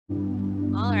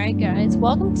Alright guys,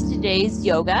 welcome to today's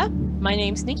yoga. My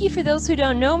name's Nikki for those who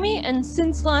don't know me, and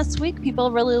since last week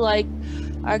people really like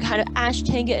our kind of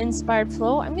Ashtanga inspired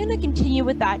flow, I'm going to continue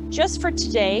with that just for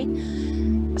today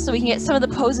so we can get some of the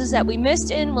poses that we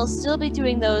missed in. We'll still be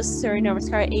doing those Surya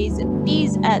Namaskar A's and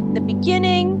B's at the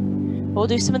beginning. We'll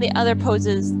do some of the other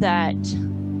poses that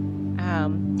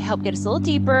help get us a little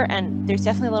deeper, and there's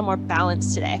definitely a little more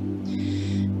balance today.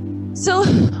 So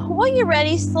while you're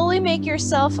ready, slowly make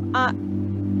yourself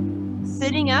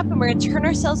sitting up, and we're going to turn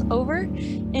ourselves over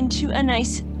into a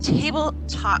nice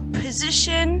tabletop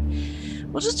position.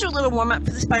 We'll just do a little warm up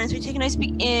for the spine as we take a nice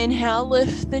big inhale,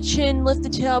 lift the chin, lift the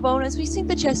tailbone as we sink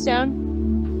the chest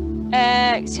down.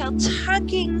 Exhale,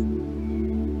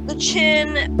 tucking the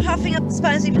chin, puffing up the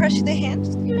spine as we press through the hands.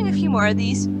 Just doing a few more of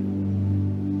these.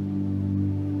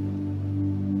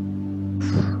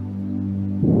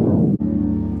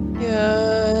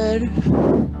 Good.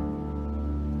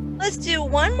 Let's do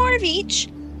one more of each.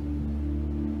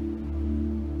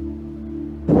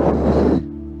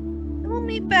 Then we'll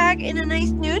meet back in a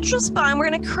nice neutral spine. We're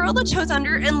going to curl the toes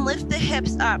under and lift the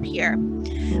hips up here.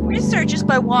 We're going to start just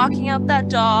by walking out that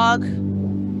dog.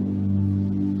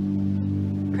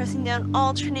 Pressing down,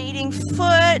 alternating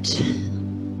foot.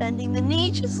 Bending the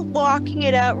knee, just walking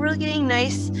it out. Really getting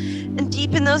nice and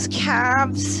deep in those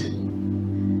calves.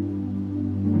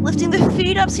 Lifting the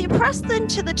feet up so you press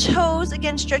into the toes.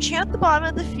 Again, stretching out the bottom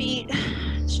of the feet.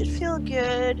 Should feel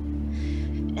good.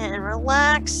 And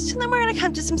relaxed. And then we're going to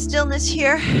come to some stillness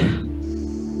here. So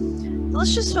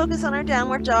let's just focus on our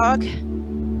downward dog.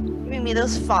 Giving me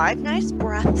those 5 nice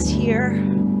breaths here.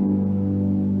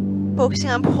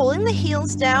 Focusing on pulling the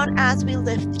heels down as we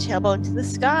lift the tailbone to the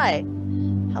sky.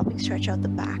 Helping stretch out the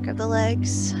back of the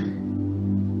legs.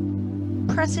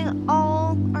 Pressing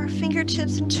all our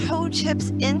fingertips and toe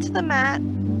tips into the mat,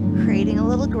 creating a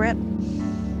little grip.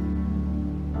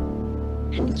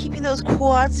 And keeping those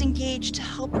quads engaged to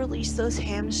help release those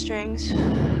hamstrings. Just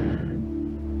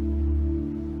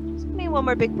give me one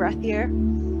more big breath here.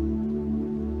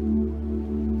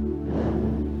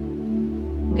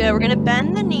 Good, we're gonna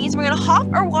bend the knees. We're gonna hop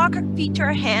or walk our feet to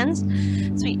our hands.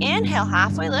 So we inhale,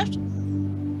 halfway lift.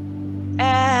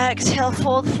 Exhale,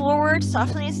 fold forward,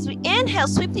 soften the knees. As we inhale,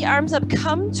 sweep the arms up,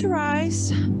 come to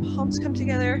rise. Palms come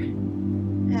together.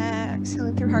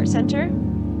 Exhaling through heart center.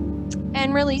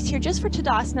 And release here just for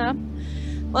Tadasana.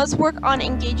 Let's work on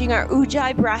engaging our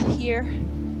Ujjayi breath here.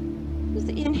 Just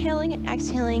inhaling and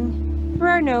exhaling through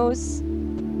our nose.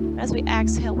 As we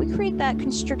exhale, we create that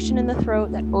constriction in the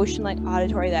throat, that ocean-like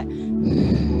auditory, that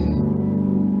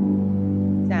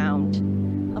sound,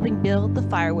 helping build the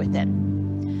fire within.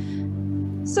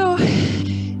 So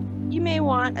you may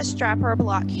want a strap or a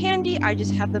block handy. I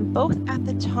just have them both at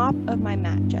the top of my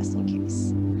mat just in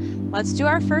case. Let's do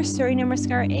our first Surya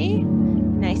Namaskar A.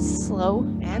 Nice, slow,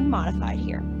 and modified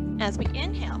here. As we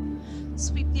inhale,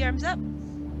 sweep the arms up.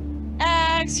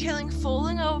 Exhaling,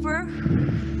 folding over.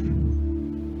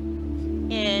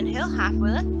 Inhale, halfway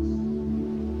lift.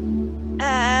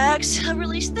 Exhale,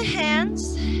 release the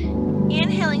hands.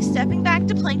 Inhaling, stepping back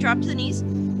to plank, drop to the knees.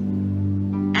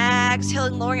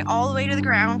 Exhaling, lowering it all the way to the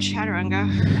ground, Chaturanga.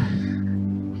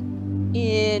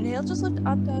 Inhale, just lift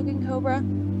up, dog and cobra.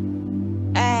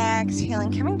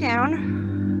 Exhaling, coming down.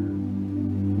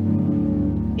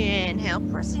 Inhale,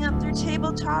 pressing up through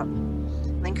tabletop.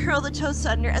 Then curl the toes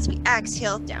under as we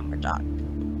exhale, downward dog.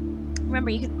 Remember,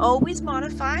 you can always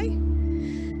modify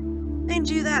and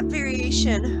do that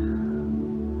variation.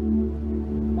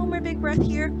 One more big breath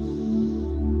here.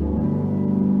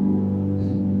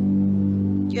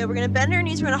 Good, we're going to bend our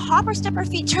knees. We're going to hop or step our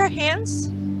feet to our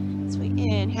hands. So we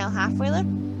inhale, halfway lift.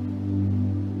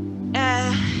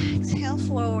 Exhale,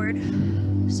 forward.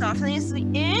 Soften the knees. As we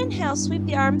inhale, sweep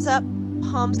the arms up.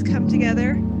 Palms come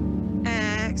together.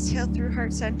 Exhale through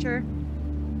heart center.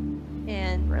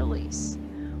 And release.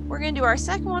 We're going to do our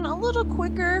second one a little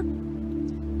quicker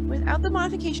without the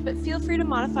modification, but feel free to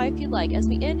modify if you'd like. As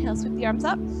we inhale, sweep the arms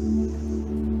up.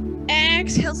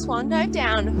 Exhale, swan dive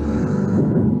down.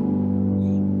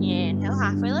 Inhale,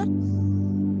 halfway lift.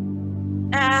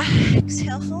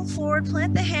 Exhale, fold forward,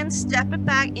 plant the hands, step it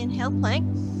back, inhale, plank.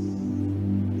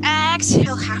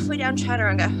 Exhale, halfway down,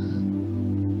 Chaturanga.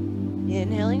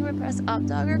 Inhaling, repress up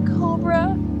dog or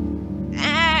cobra.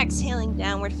 Exhaling,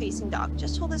 downward facing dog.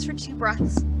 Just hold this for 2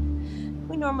 breaths.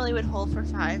 We normally would hold for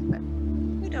 5, but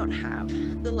we don't have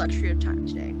the luxury of time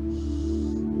today.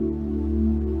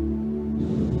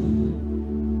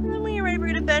 We're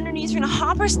going to bend our knees. We're going to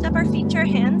hop or step our feet to our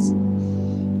hands.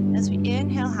 As we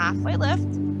inhale, halfway lift.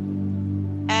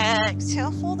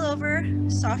 Exhale, fold over.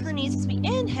 Soften the knees as we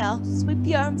inhale. Sweep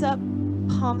the arms up.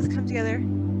 Palms come together.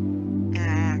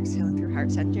 Exhaling through heart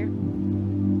center.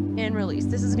 And release.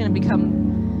 This is going to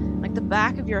become like the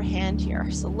back of your hand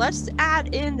here. So let's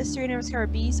add in the Surya Namaskar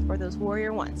Bs or those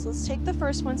warrior ones. So let's take the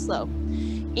first one slow.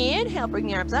 Inhale, bring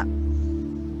the arms up.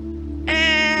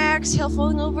 Exhale,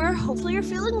 folding over. Hopefully you're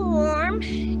feeling warm.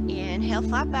 Inhale,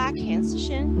 flat back, hands to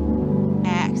shin.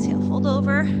 Exhale, fold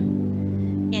over.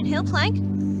 Inhale, plank.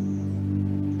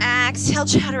 Exhale,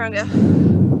 chaturanga.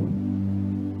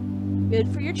 Good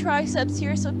for your triceps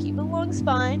here, so keep a long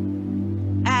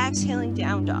spine. Exhaling,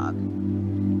 down dog.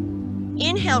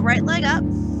 Inhale, right leg up.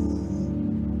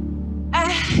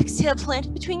 Exhale, plant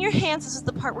it between your hands. This is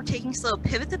the part we're taking slow.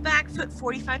 Pivot the back foot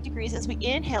 45 degrees as we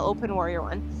inhale, open warrior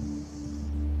one.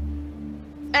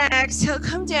 Exhale,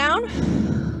 come down.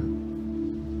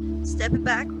 Step it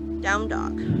back, down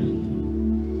dog.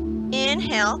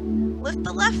 Inhale, lift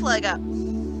the left leg up.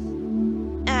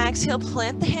 Exhale,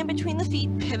 plant the hand between the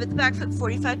feet, pivot the back foot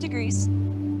 45 degrees.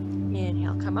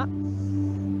 Inhale, come up.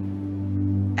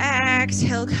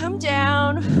 Exhale, come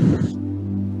down.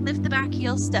 Lift the back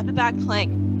heel, step it back,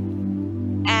 plank.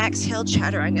 Exhale,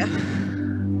 chaturanga.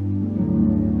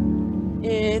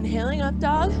 Inhaling up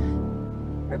dog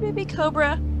or baby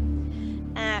cobra.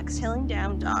 Exhaling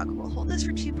down dog. We'll hold this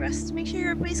for 2 breaths to make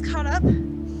sure everybody's caught up. One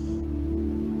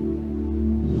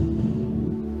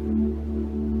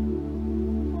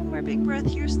more big breath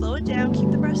here. Slow it down.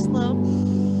 Keep the breath slow.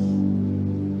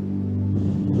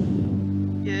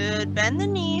 Good. Bend the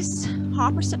knees.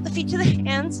 Hop or step the feet to the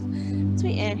hands. As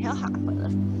we inhale, halfway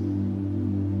lift.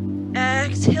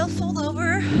 Exhale, fold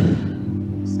over.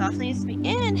 Soft knees. As we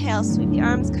inhale, sweep the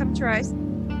arms, come to rise.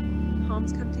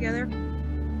 Palms come together.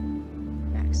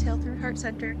 Exhale through heart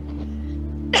center.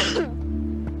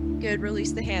 Good,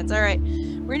 release the hands. All right,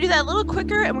 we're gonna do that a little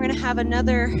quicker and we're gonna have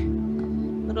another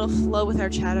little flow with our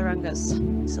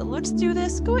chaturangas. So let's do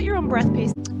this. Go at your own breath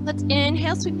pace. Let's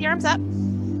inhale, sweep the arms up.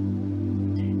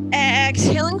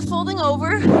 Exhaling, folding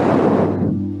over.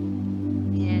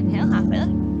 Inhale, halfway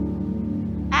lift.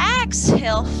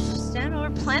 Exhale, stand over,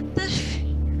 plant the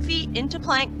feet into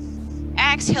plank.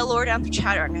 Exhale, lower down through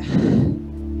chaturanga.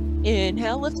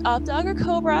 Inhale, lift up dog or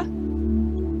cobra.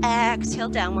 Exhale,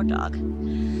 downward dog.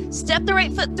 Step the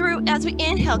right foot through as we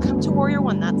inhale, come to warrior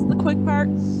one. That's the quick part.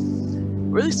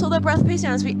 Really slow that breath pace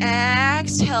down as we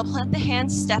exhale, plant the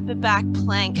hands, step it back,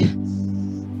 plank.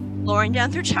 Lowering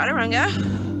down through chaturanga.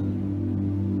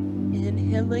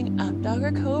 Inhaling up dog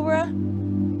or cobra.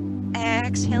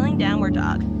 Exhaling, downward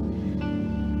dog.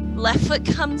 Left foot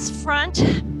comes front,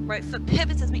 right foot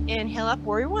pivots as we inhale up,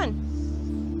 warrior one.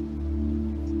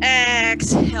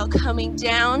 Exhale, coming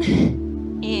down.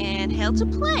 Inhale to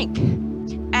plank.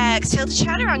 Exhale to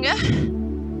chaturanga.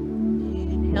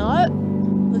 Inhale up,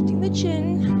 lifting the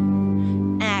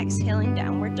chin. Exhaling,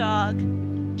 downward dog.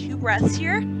 2 breaths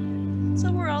here,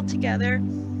 so we're all together.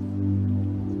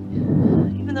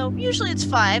 Even though usually it's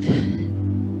 5,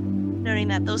 noting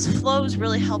that those flows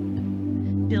really help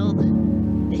build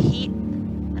the heat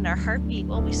and our heartbeat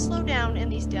while we slow down in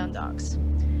these down dogs.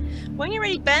 When you're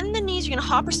ready, bend the knees. You're going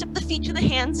to hop or step the feet to the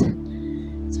hands.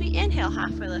 As we inhale,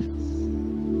 halfway lift.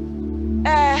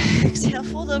 Exhale,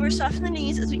 fold over, soften the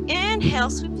knees. As we inhale,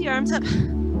 sweep the arms up.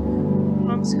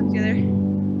 Palms come together.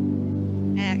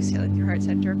 Exhaling through heart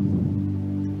center.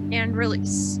 And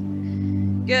release.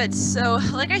 Good. So,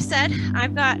 like I said,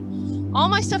 I've got all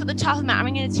my stuff at the top of the mat.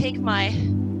 I'm going to take my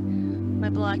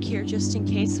block here just in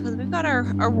case. We've got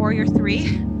our warrior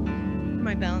 3.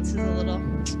 My balance is a little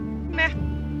meh.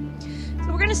 So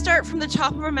we're going to start from the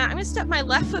top of our mat. I'm going to step my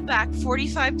left foot back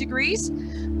 45 degrees,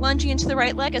 lunging into the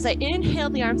right leg as I inhale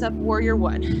the arms up, warrior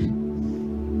 1.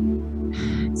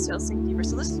 Exhale, sink deeper.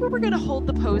 So this is where we're going to hold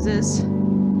the poses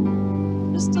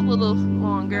just a little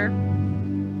longer.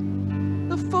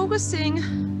 So focusing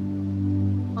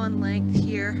on length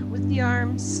here with the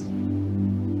arms,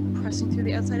 pressing through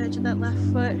the outside edge of that left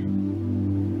foot,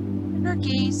 and our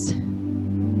gaze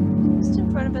just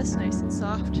in front of us, nice and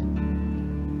soft.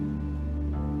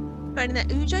 Finding that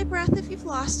ujjayi breath if you've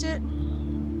lost it.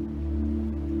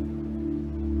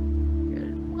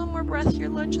 Good. One more breath here,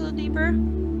 lunge a little deeper.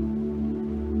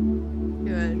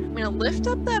 Good. I'm going to lift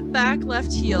up that back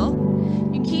left heel.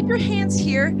 You can keep your hands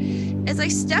here as I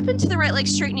step into the right leg,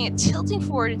 straightening it, tilting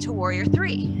forward into warrior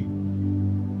 3.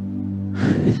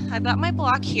 I've got my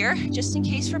block here, just in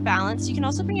case for balance. You can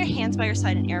also bring your hands by your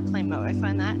side in airplane mode. I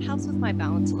find that helps with my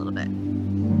balance a little bit.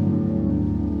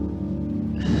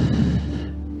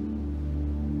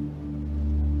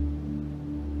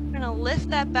 I'm gonna lift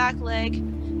that back leg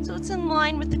so it's in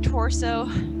line with the torso.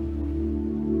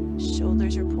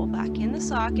 Shoulders are pulled back in the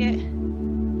socket.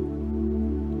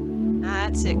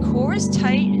 That's it. Core is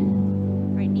tight.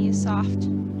 Right knee is soft.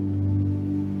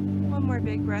 One more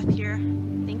big breath here.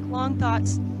 Think long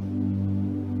thoughts.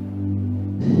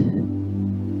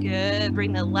 Good.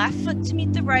 Bring the left foot to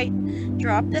meet the right.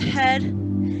 Drop the head.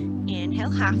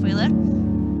 Inhale, halfway lift.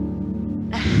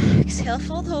 Exhale,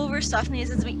 fold over. Soften the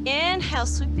knees as we inhale.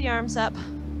 Sweep the arms up.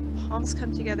 Palms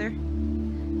come together.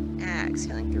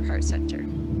 Exhaling through heart center.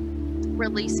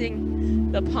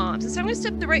 Releasing the palms. So I'm going to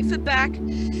step the right foot back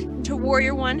into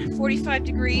warrior one, 45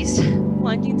 degrees.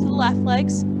 Lunging to the left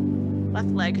leg.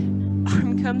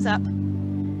 Arm comes up.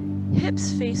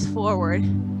 Hips face forward.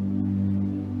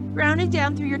 Grounding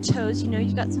down through your toes. You know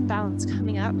you've got some balance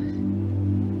coming up.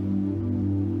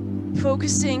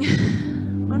 Focusing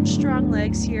on strong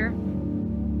legs here.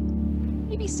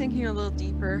 Maybe sinking a little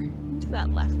deeper into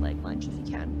that left leg lunge if you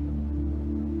can.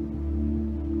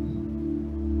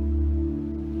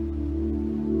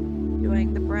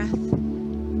 Enjoying the breath.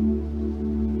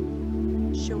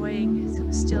 Enjoying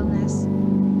some stillness.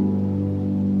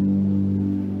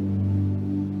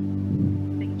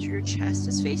 Making sure your chest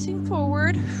is facing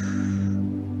forward.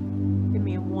 Give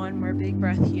me one more big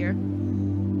breath here.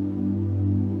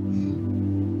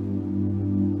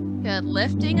 Good.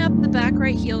 Lifting up the back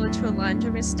right heel into a lunge.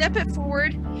 I'm going to step it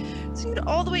forward. So I'm going to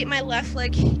all the way at my left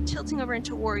leg, tilting over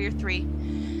into warrior three.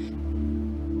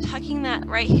 Tucking that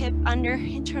right hip under,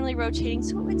 internally rotating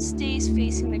so it stays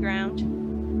facing the ground.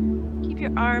 Keep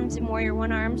your arms in warrior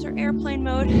one arms or airplane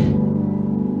mode.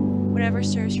 Whatever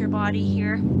serves your body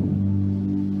here.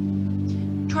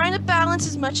 Trying to balance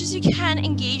as much as you can.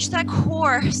 Engage that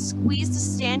core. Squeeze the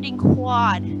standing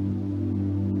quad.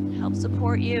 Help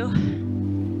support you.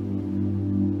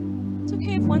 It's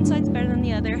okay if one side's better than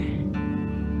the other.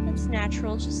 That's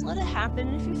natural. Just let it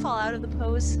happen. If you fall out of the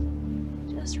pose,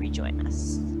 just rejoin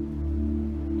us.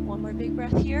 One more big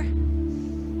breath here.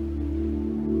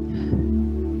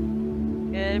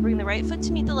 Good. Bring the right foot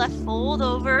to meet the left. Fold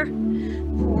over.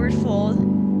 Forward fold.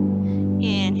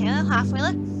 Inhale, halfway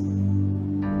lift.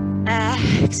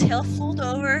 Exhale, fold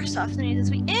over. Soften the knees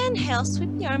as we inhale. Sweep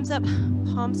the arms up.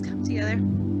 Palms come together.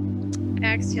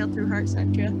 Exhale through heart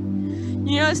center.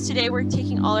 You notice today we're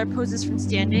taking all our poses from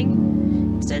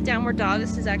standing. Instead of downward dog,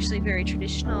 this is actually very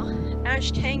traditional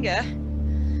Ashtanga.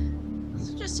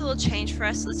 So just a little change for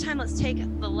us. So this time let's take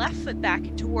the left foot back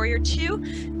into warrior two,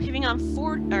 pivoting on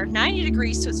 90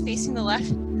 degrees so it's facing the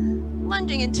left,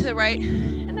 lunging into the right,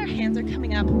 and our hands are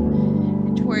coming up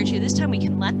into warrior two. This time we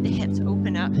can let the hips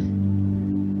open up.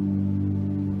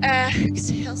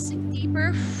 Exhale, sink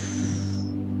deeper.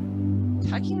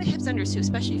 Tucking the hips under, so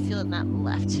especially feeling that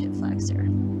left hip flexor.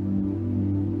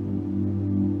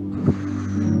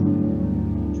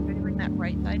 Try to bring that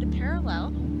right thigh to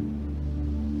parallel.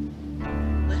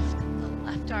 Lift the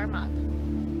left arm up.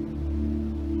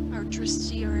 Our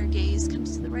drishti or our gaze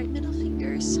comes to the right middle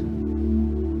fingers.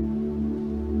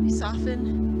 We soften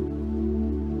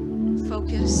and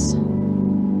focus.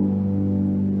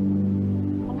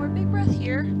 One more big breath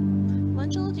here.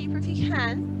 Lunge a little deeper if you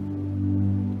can.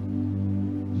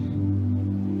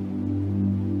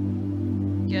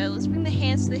 Good. Let's bring the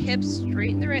hands to the hips,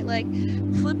 straighten the right leg,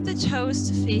 flip the toes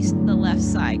to face the left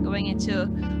side, going into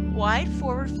wide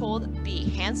forward fold B.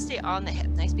 Hands stay on the hip.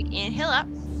 Nice big inhale up.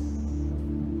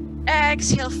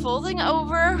 Exhale, folding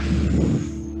over.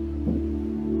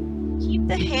 Keep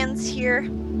the hands here.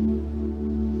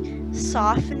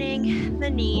 Softening the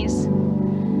knees.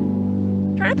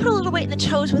 Try to put a little weight in the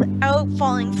toes without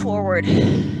falling forward.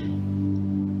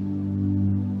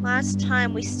 Last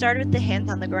time we started with the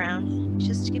hands on the ground,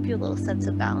 just to give you a little sense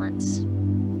of balance.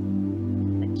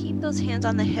 But keep those hands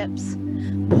on the hips,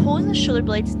 pulling the shoulder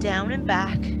blades down and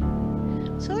back,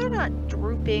 so they're not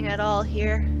drooping at all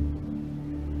here.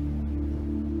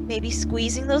 Maybe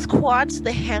squeezing those quads so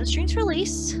the hamstrings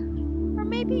release, or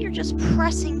maybe you're just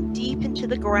pressing deep into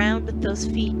the ground with those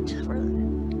feet to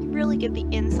really give the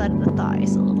inside of the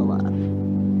thighs a little love.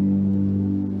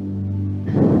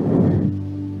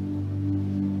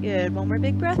 Good. One more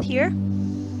big breath here.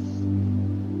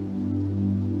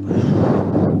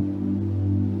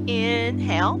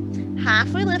 Inhale.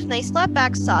 Halfway lift. Nice flat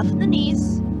back. Soften the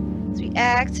knees. As we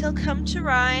exhale, come to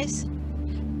rise.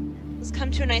 Let's come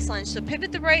to a nice lunge. So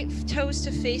pivot the right toes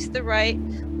to face the right.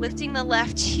 Lifting the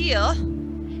left heel.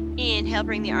 Inhale.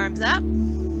 Bring the arms up.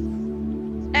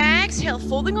 Exhale.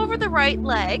 Folding over the right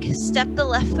leg. Step the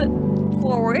left foot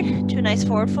forward to a nice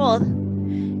forward fold.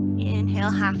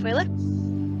 Inhale. Halfway lift.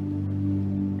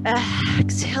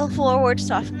 Exhale forward,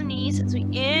 soften the knees as we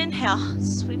inhale,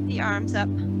 sweep the arms up,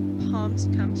 palms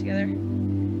come together.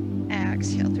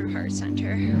 Exhale through heart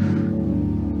center.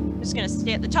 I'm just gonna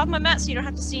stay at the top of my mat so you don't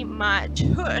have to see my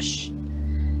tush.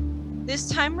 This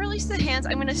time, release the hands.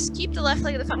 I'm going to keep the left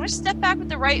leg at the front. I'm going to step back with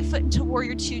the right foot into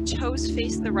warrior two, toes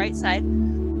face the right side.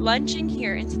 Lunging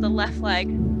here into the left leg.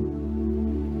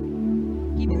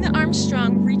 Keeping the arms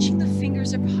strong, reaching the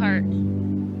fingers apart.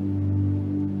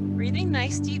 Breathing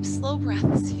nice, deep, slow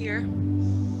breaths here.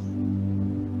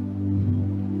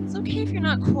 It's okay if you're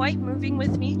not quite moving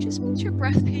with me. It just means your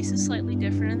breath pace is slightly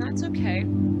different, and that's okay.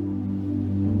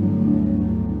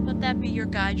 Let that be your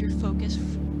guide, your focus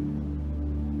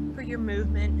for your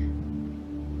movement.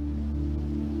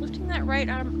 Lifting that right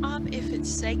arm up if it's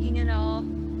sagging at all.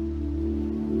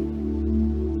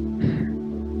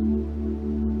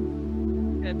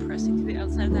 Good, pressing to the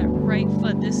outside of that right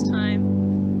foot this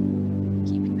time.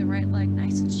 Keeping the right leg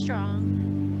nice and strong.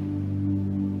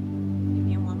 Give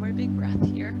me one more big breath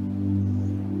here.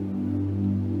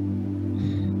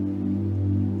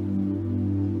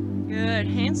 Good,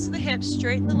 hands to the hips,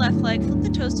 straighten the left leg, flip the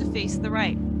toes to face the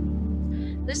right.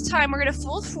 This time we're gonna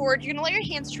fold forward. You're gonna let your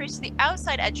hands trace to the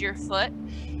outside edge of your foot,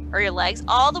 or your legs,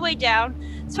 all the way down,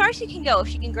 as far as you can go.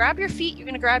 If you can grab your feet, you're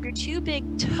gonna grab your two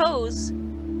big toes,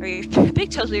 or your big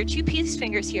toes with your two peace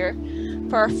fingers here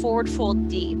for our forward fold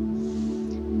D.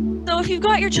 So if you've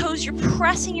got your toes, you're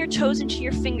pressing your toes into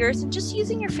your fingers and just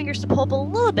using your fingers to pull up a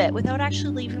little bit without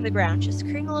actually leaving the ground, just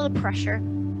creating a little pressure.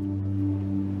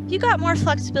 If you got more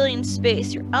flexibility in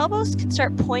space, your elbows can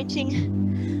start pointing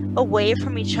away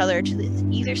from each other to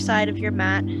either side of your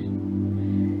mat.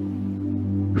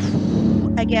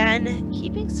 Again,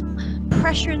 keeping some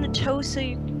pressure in the toes so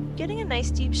you're getting a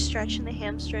nice deep stretch in the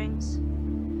hamstrings.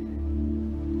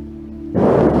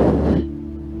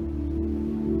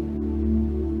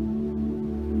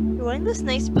 You're wanting this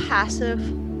nice passive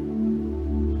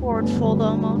forward fold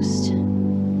almost.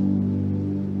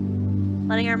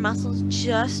 Letting our muscles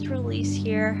just release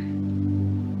here.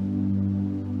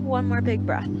 One more big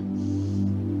breath.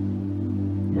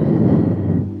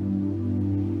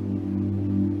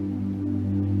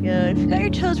 Good. If you've got your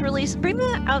toes released, bring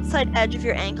the outside edge of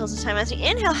your ankles this time. As you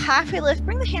inhale, halfway lift,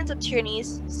 bring the hands up to your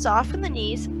knees. Soften the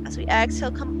knees. As we exhale,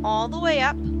 come all the way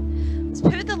up. Let's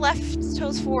pivot the left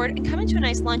toes forward and come into a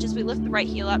nice lunge as we lift the right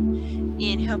heel up.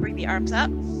 Inhale, bring the arms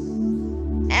up.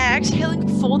 Exhaling,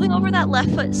 folding over that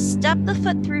left foot. Step the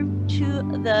foot through to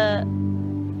the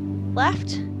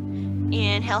left.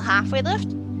 Inhale, halfway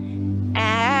lift.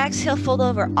 Exhale, fold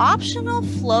over. Optional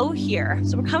flow here.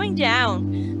 So we're coming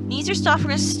down. Knees are soft. We're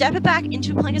going to step it back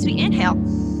into a plank as we inhale.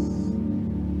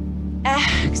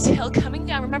 Exhale, coming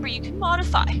down. Remember, you can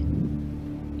modify.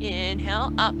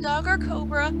 Inhale, up dog or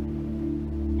cobra.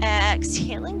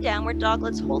 Exhaling, downward dog.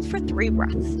 Let's hold for 3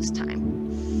 breaths this time.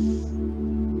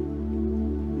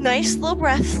 Nice slow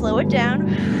breath. Slow it down.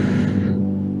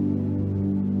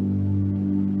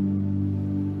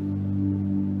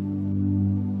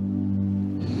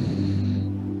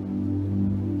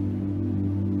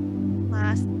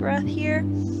 Last breath here.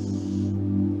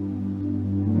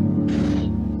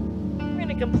 We're going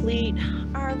to complete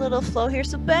our little flow here.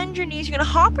 So bend your knees. You're going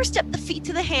to hop or step the feet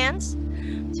to the hands.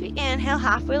 So we inhale,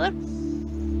 halfway lift.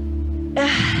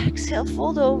 Exhale,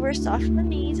 fold over, soften the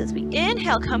knees. As we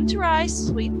inhale, come to rise,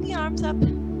 sweep the arms up.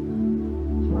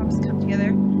 Arms come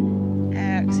together.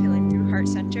 Exhaling through heart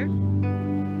center.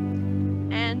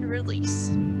 And release.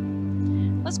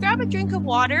 Let's grab a drink of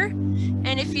water.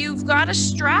 And if you've got a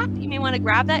strap, you may want to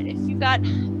grab that. If you've got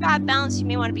bad balance, you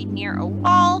may want to be near a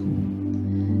wall.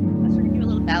 We're going to do a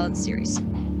little balance series.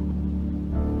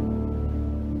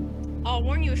 I'll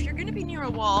warn you, if you're going to be near a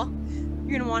wall,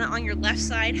 you're going to want it on your left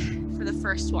side for the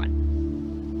first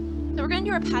one. So we're going to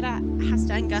do our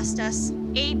Ashtanga,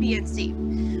 A, B, and C.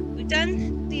 We've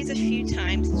done these a few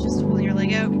times. It's just pulling your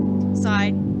leg out,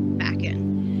 side, back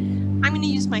in. I'm going to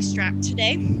use my strap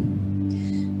today.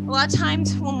 A lot of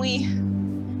times when we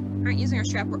aren't using our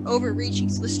strap, we're overreaching,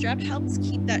 so the strap helps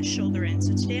keep that shoulder in.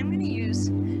 So today I'm going to use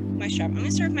my strap. I'm going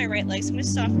to start with my right leg, so I'm going to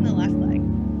soften the left leg.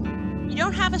 If you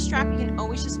don't have a strap, you can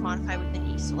always just modify with the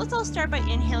knee. So let's all start by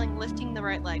inhaling, lifting the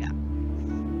right leg up.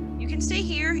 You can stay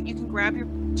here, you can grab your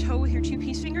toe with your 2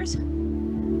 peace fingers,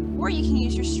 or you can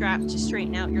use your strap to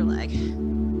straighten out your leg.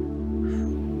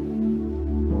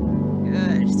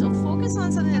 Good. So focus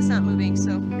on something that's not moving,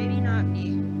 so maybe not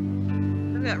me.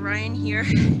 We've got Ryan here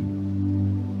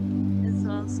as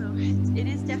well, so it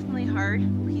is definitely hard.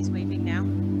 He's waving now.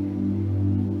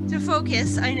 To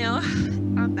focus, I know,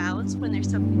 on balance when there's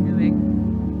something moving.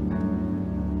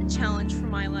 A challenge for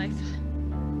my life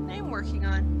that I'm working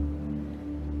on.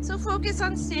 So focus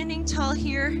on standing tall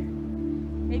here.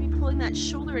 Maybe pulling that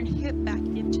shoulder and hip back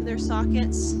into their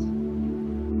sockets. Maybe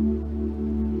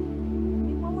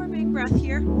one more big breath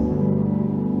here.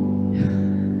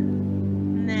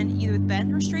 And then either with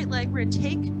bent or straight leg, we're going to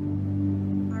take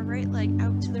right leg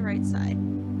out to the right side.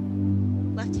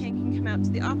 Left hand can come out to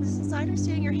the opposite side or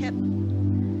stay on your hip.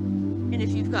 And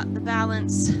if you've got the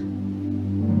balance, you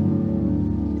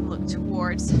can look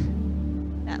towards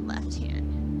that left hand.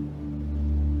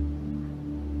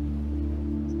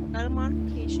 So I've got a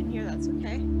modification here, that's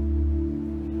okay.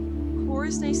 Core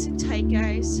is nice and tight,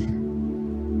 guys.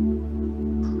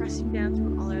 Pressing down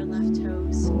through all our left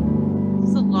toes.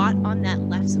 There's a lot on that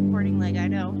left supporting leg, I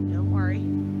know, don't worry.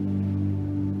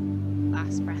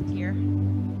 Last breath here.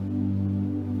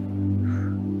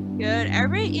 Good.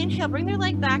 Everybody inhale, bring their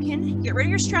leg back in. Get rid of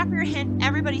your strap or your hand.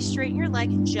 Everybody straighten your leg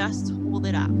and just hold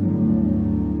it up.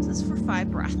 This is for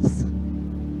 5 breaths.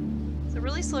 So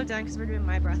really slow it down because we're doing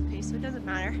my breath pace, so it doesn't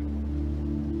matter.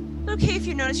 It's okay if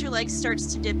you notice your leg starts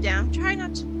to dip down. Try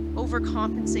not to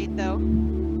overcompensate though.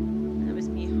 That was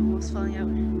me almost falling out.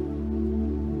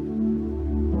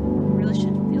 Really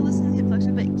should feel this in the hip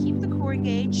flexion, but keep the core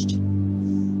engaged.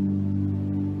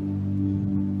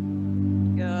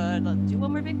 Good. Let's do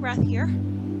one more big breath here.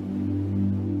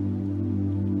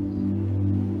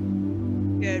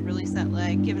 Good. Release that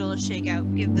leg. Give it a little shake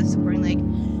out. Give the supporting leg.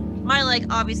 My leg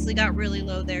obviously got really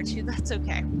low there too. That's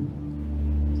okay.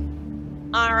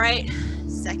 All right.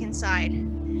 Second side.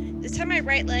 This time my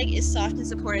right leg is soft and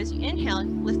supported. As you inhale,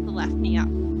 and lift the left knee up.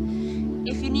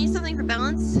 If you need something for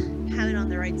balance, have it on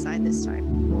the right side this time.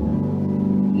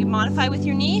 You can modify with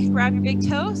your knee, grab your big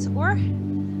toes, or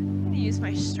I'm going to use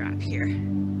my strap here.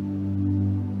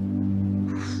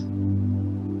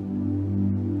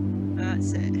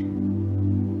 That's it.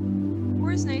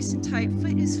 Core is nice and tight,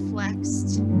 foot is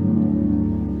flexed.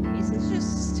 Knees is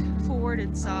just forward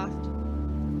and soft.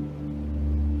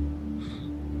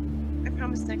 I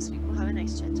promise next week we'll have a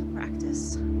nice gentle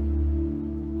practice.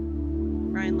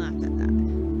 Ryan laughed at that.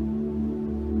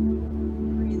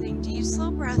 Breathing deep,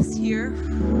 slow breaths here.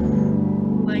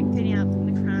 Lengthening out from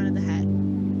the crown of the head.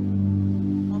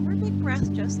 One more big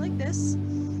breath, just like this.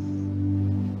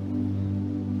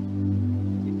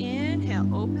 Inhale,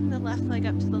 open the left leg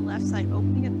up to the left side,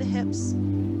 opening up the hips.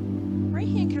 Right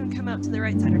hand can come out to the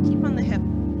right side or keep on the hip.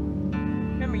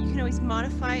 Remember, you can always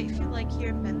modify if you like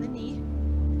here, bend the knee.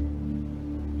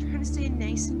 Trying to stay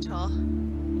nice and tall.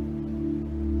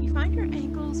 Find your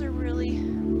ankles are really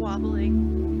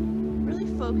wobbling. Really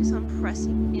focus on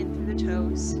pressing in through the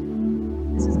toes.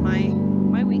 This is my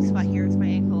weak spot here with my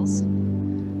ankles.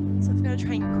 So I've got to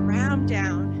try and ground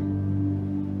down.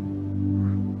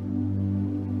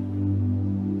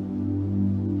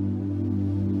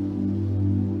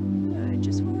 Good.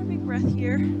 Just one more big breath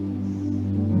here.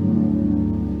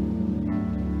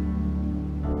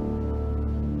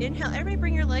 Inhale, everybody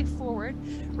bring your leg forward.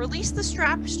 Release the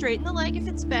strap, straighten the leg if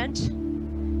it's bent.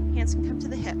 Hands can come to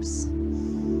the hips.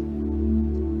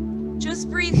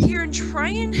 Just breathe here and try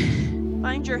and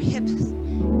find your hips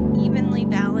evenly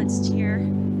balanced here.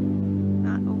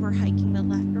 Not over hiking the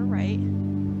left or right.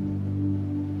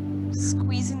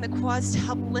 Squeezing the quads to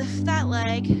help lift that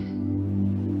leg.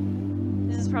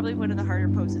 This is probably one of the harder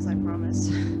poses, I promise.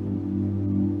 2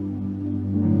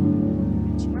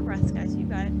 more breaths, guys, you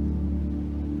got it.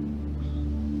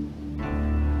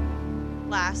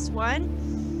 Last one.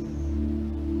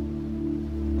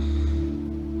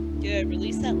 Good.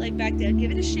 Release that leg back down.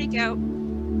 Give it a shake out.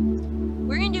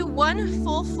 We're going to do one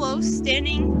full flow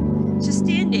standing to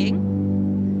standing.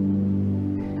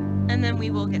 And then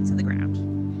we will get to the ground.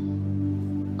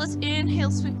 Let's inhale,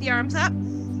 sweep the arms up.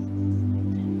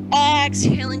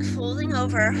 Exhaling, folding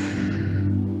over.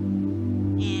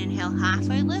 Inhale,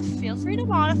 halfway lift. Feel free to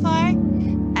modify.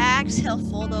 Exhale,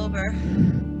 fold over.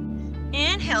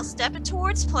 Inhale, step it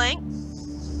towards plank.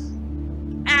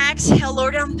 Exhale,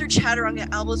 lower down through chaturanga,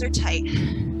 elbows are tight.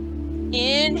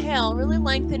 Inhale, really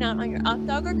lengthen out on your up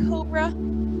dog or cobra.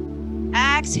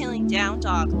 Exhaling, down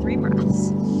dog, 3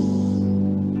 breaths.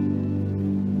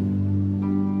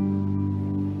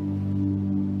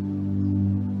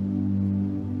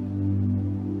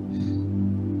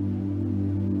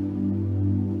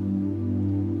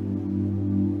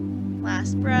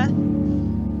 Last breath.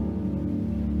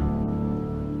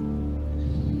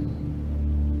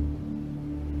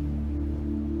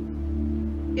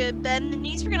 Good, bend the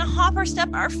knees. We're gonna hop or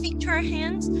step our feet to our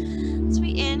hands. So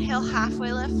we inhale,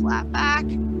 halfway lift, flat back.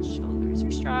 Shoulders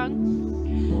are strong.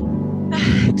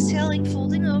 Exhaling,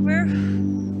 folding over.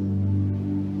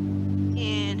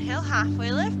 Inhale,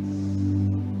 halfway lift.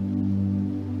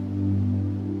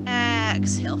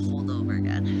 Exhale, fold over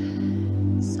again.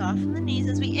 Soften the knees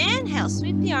as we inhale,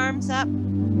 sweep the arms up.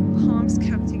 Palms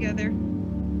come together.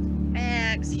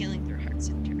 Exhaling through heart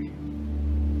center.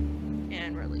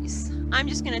 And release. I'm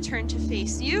just going to turn to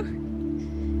face you.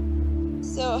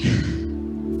 So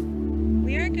we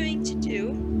we are going to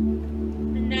do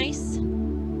a nice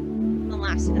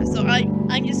asana. So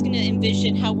I'm just going to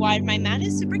envision how wide my mat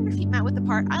is. So bring your feet mat width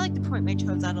apart. I like to point my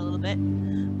toes out a little bit.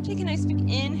 Take a nice big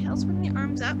inhale, bring the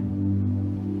arms up.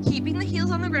 Keeping the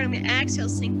heels on the ground. I'm going to exhale,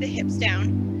 sink the hips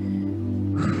down.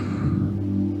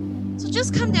 So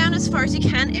just come down as far as you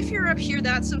can. If you're up here,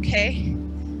 that's okay.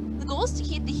 The goal is to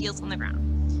keep the heels on the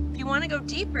ground. If you want to go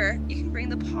deeper, you can bring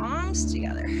the palms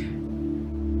together.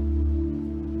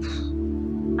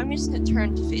 I'm just going to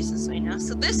turn to face this way now.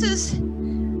 So this is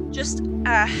just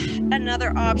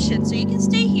another option. So you can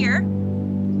stay here,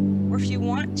 or if you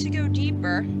want to go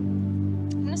deeper, I'm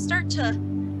going to start to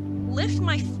lift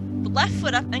my left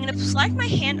foot up. I'm going to slide my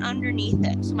hand underneath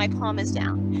it so my palm is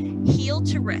down. Heel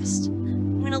to wrist.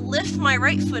 I'm going to lift my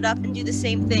right foot up and do the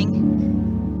same thing.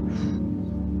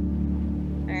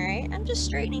 All right, I'm just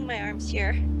straightening my arms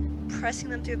here, pressing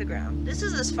them through the ground. This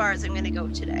is as far as I'm going to go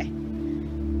today.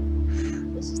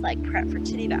 This is like prep for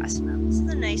Tadasana. This is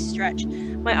a nice stretch.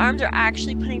 My arms are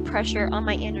actually putting pressure on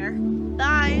my inner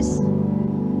thighs.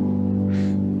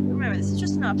 Remember, this is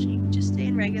just an option. You can just stay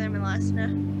in regular Malasana.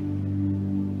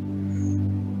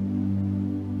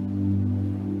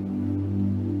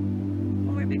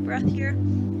 One more big breath here.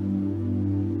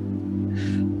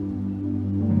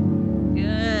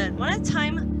 Good. One at a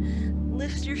time,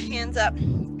 lift your hands up.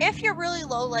 If you're really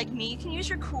low like me, you can use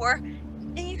your core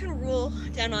and you can roll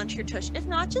down onto your tush. If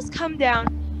not, just come down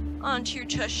onto your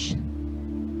tush,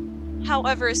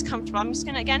 however is comfortable. I'm just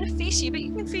gonna again face you, but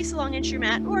you can face along into your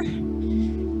mat or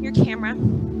your camera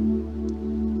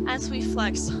as we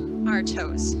flex our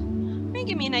toes. I'm gonna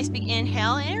give me a nice big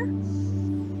inhale here.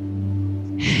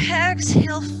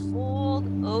 Exhale, fold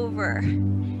over.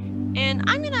 And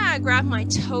I'm gonna grab my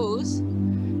toes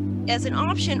as an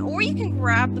option, or you can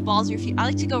grab the balls of your feet. I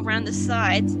like to go around the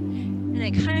sides, and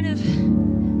it kind of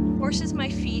forces my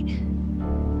feet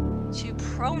to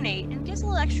pronate and gives a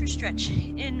little extra stretch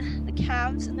in the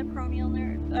calves and the peroneal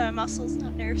muscles,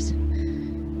 not nerves.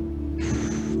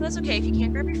 That's okay. If you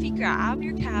can't grab your feet, grab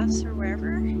your calves or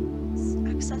wherever is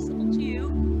accessible to you.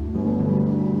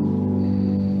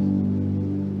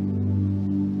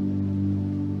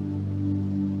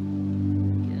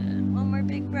 Good. One more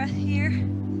big breath here.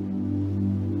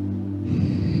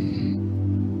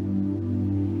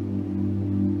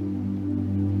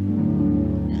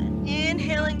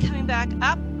 Back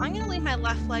up. I'm going to leave my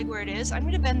left leg where it is. I'm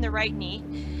going to bend the right knee,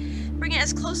 bring it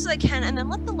as close as I can, and then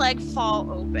let the leg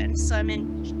fall open. So I'm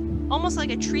in almost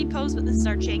like a tree pose, but this is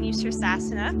our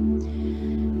Sirsasana.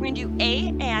 We're going to do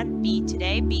A and B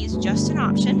today. B is just an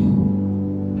option.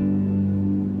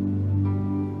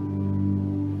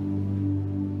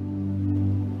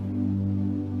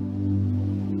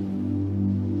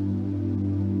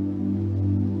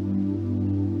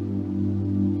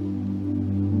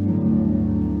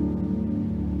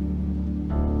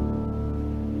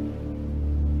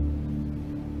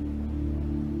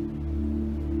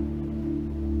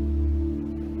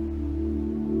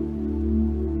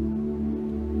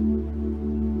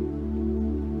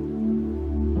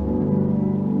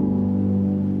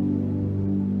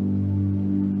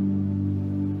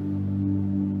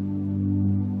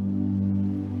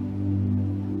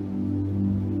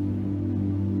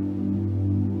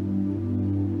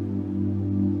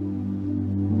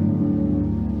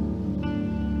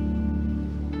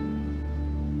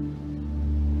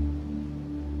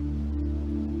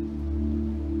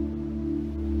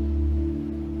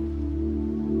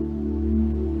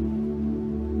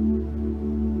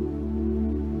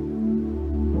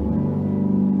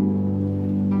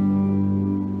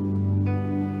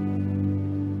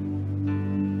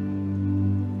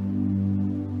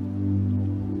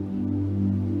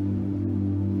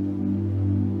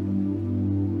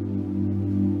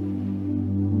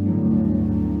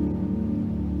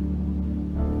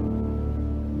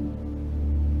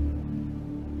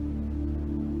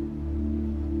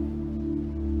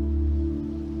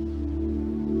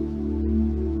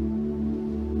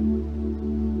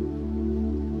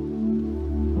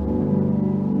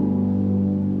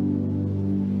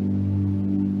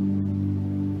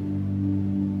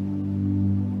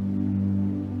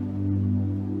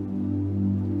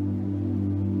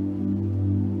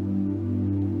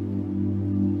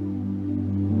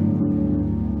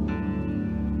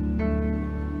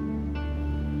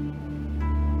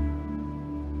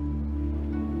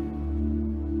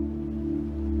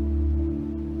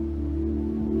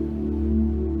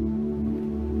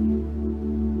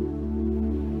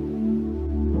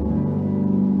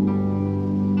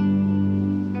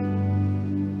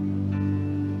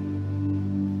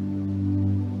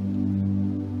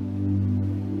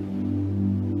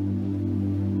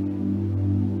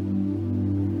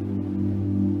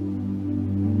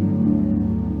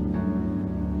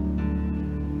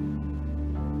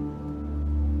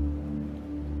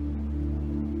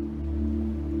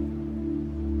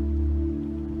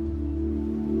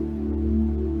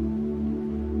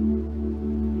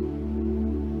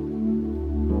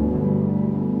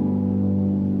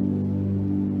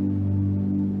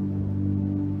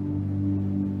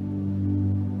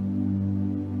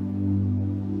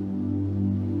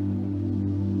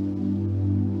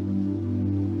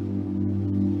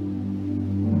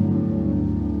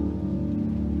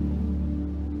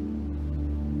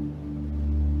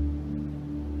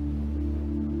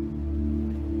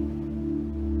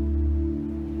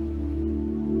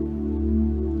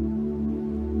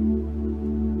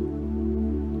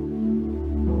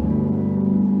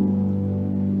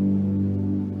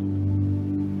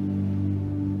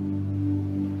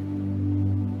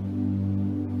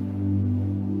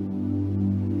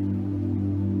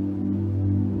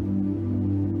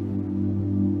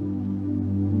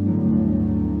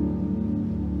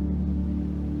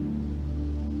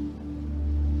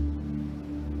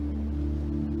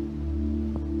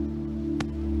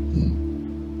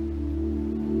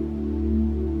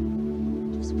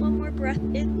 breath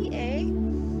in the A.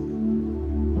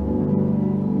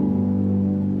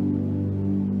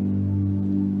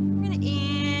 I'm going to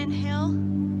inhale,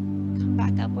 come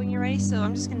back up when you're ready. So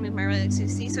I'm just going to move my right leg, so you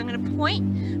see. So I'm going to point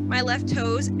my left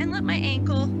toes and let my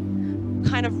ankle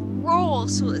kind of roll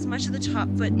so as much of the top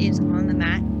foot is on the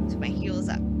mat, so my heel is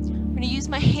up. I'm going to use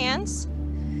my hands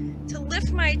to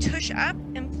lift my tush up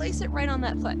and place it right on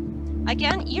that foot.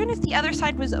 Again, even if the other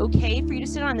side was okay for you to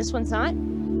sit on, this one's not,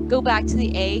 go back to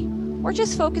the A, or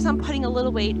just focus on putting a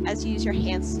little weight as you use your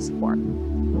hands to support.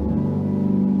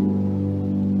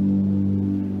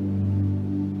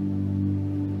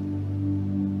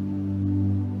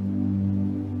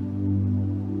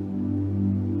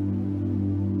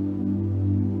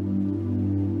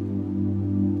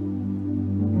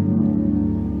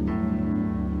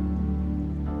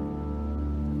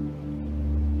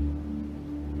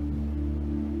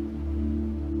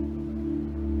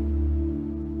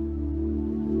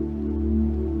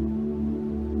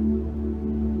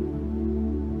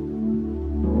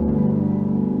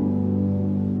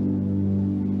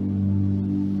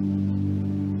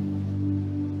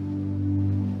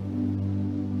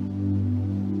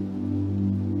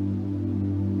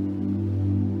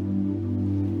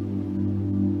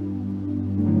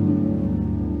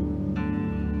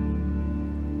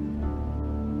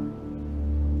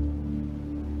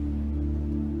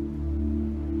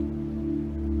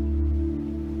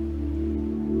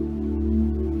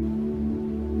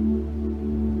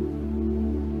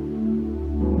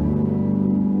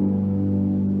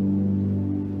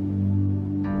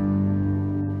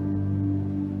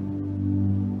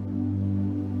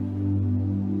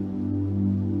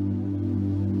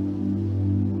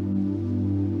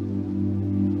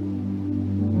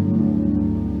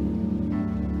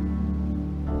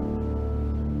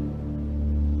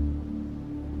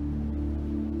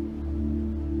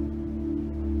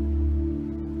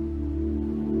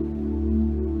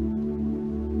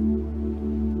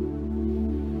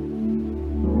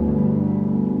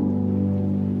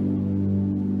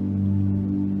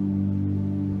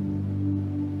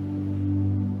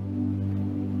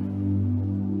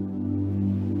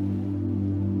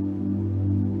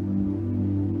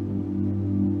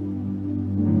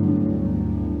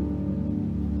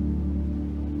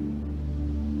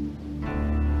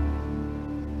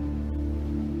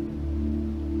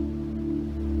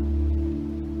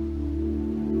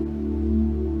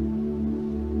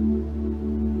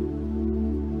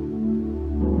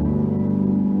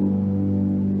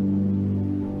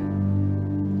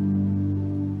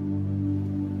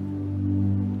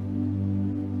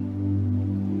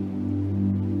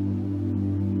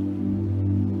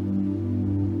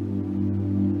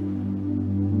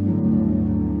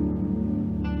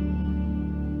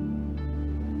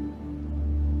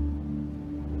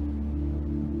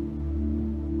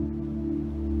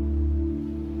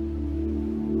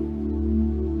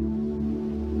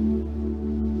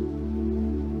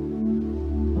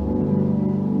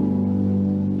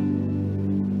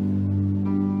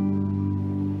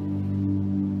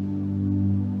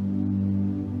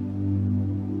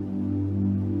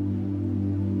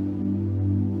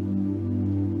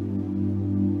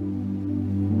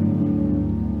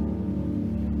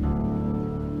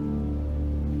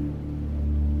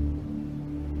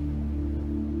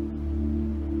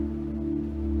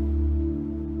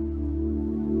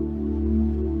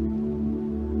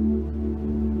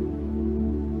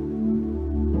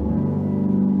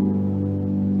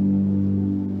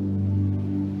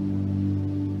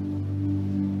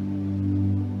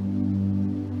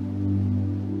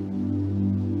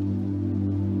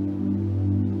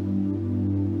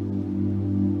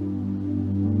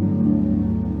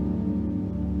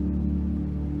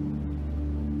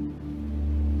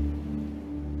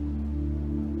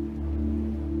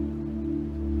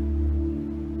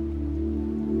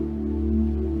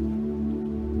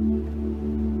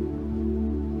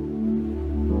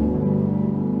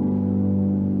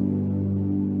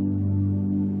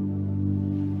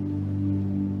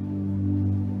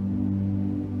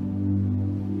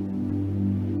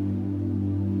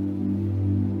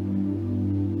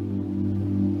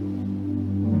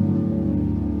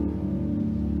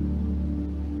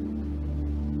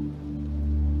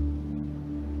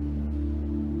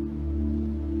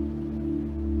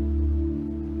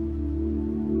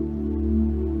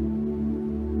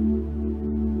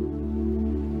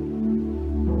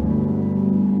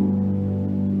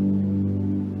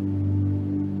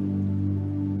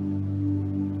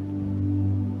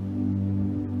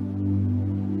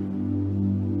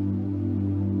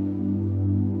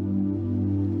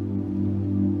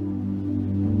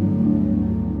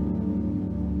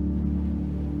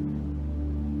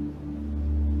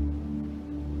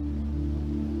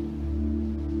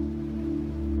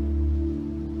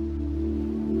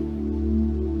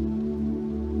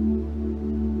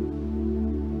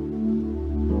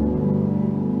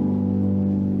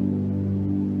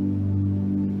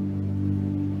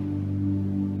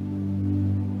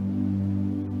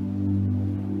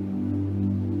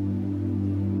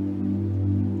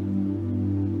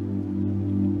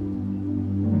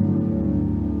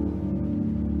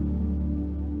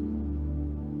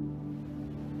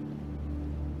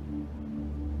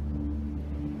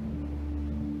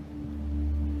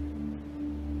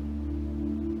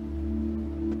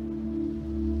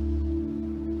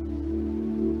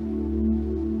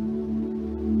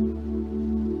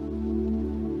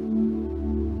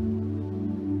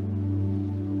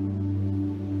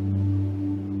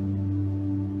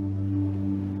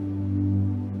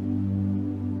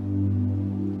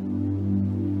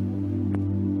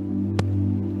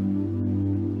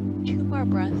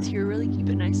 more breaths here. Really keep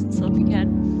it nice and slow if you can.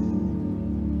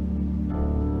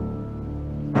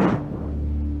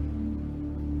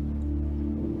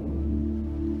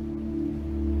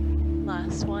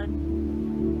 Last one.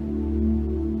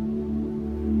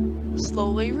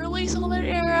 Slowly release all that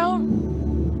air out.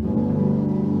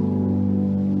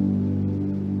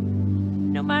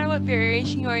 No matter what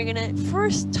variation you are, you're gonna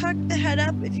first tuck the head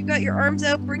up. If you got your arms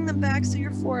out, bring them back so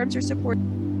your forearms are supported.